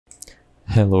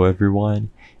Hello everyone.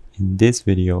 In this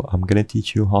video, I'm gonna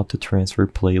teach you how to transfer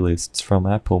playlists from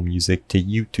Apple Music to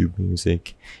YouTube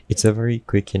Music. It's a very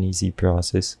quick and easy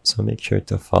process, so make sure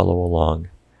to follow along.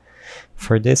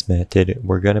 For this method,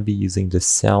 we're gonna be using the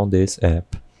Soundisk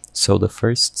app. So the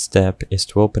first step is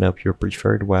to open up your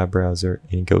preferred web browser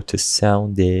and go to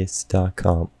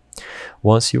soundisk.com.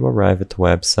 Once you arrive at the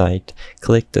website,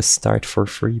 click the Start for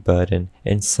Free button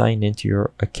and sign into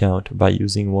your account by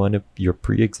using one of your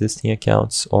pre-existing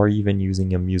accounts or even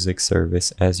using a music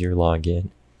service as your login.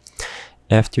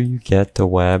 After you get the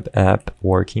web app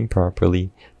working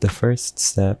properly, the first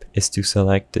step is to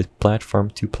select the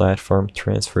platform-to-platform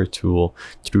transfer tool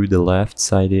through the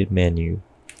left-sided menu.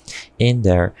 In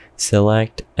there,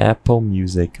 select Apple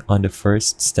Music on the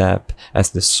first step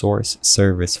as the source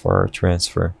service for our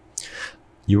transfer.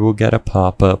 You will get a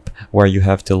pop-up where you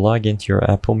have to log into your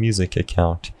Apple Music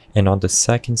account, and on the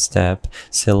second step,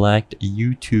 select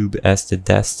YouTube as the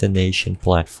destination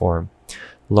platform.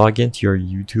 Log into your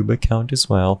YouTube account as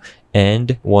well,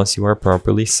 and once you are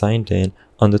properly signed in,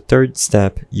 on the third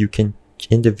step, you can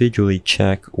individually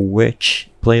check which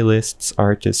playlists,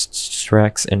 artists,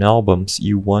 tracks, and albums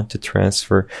you want to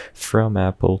transfer from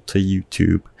Apple to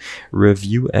YouTube.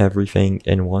 Review everything,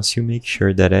 and once you make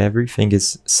sure that everything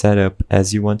is set up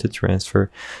as you want to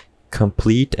transfer,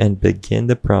 complete and begin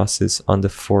the process on the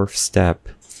fourth step.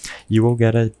 You will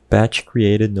get a batch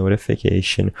created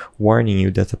notification warning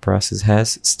you that the process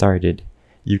has started.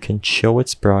 You can show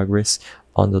its progress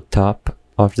on the top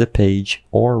of the page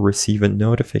or receive a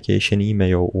notification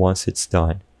email once it's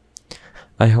done.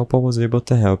 I hope I was able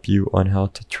to help you on how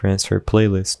to transfer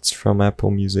playlists from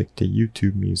Apple Music to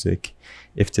YouTube Music.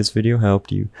 If this video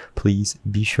helped you, please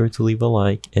be sure to leave a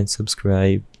like and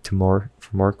subscribe for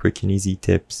more quick and easy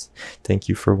tips. Thank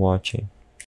you for watching.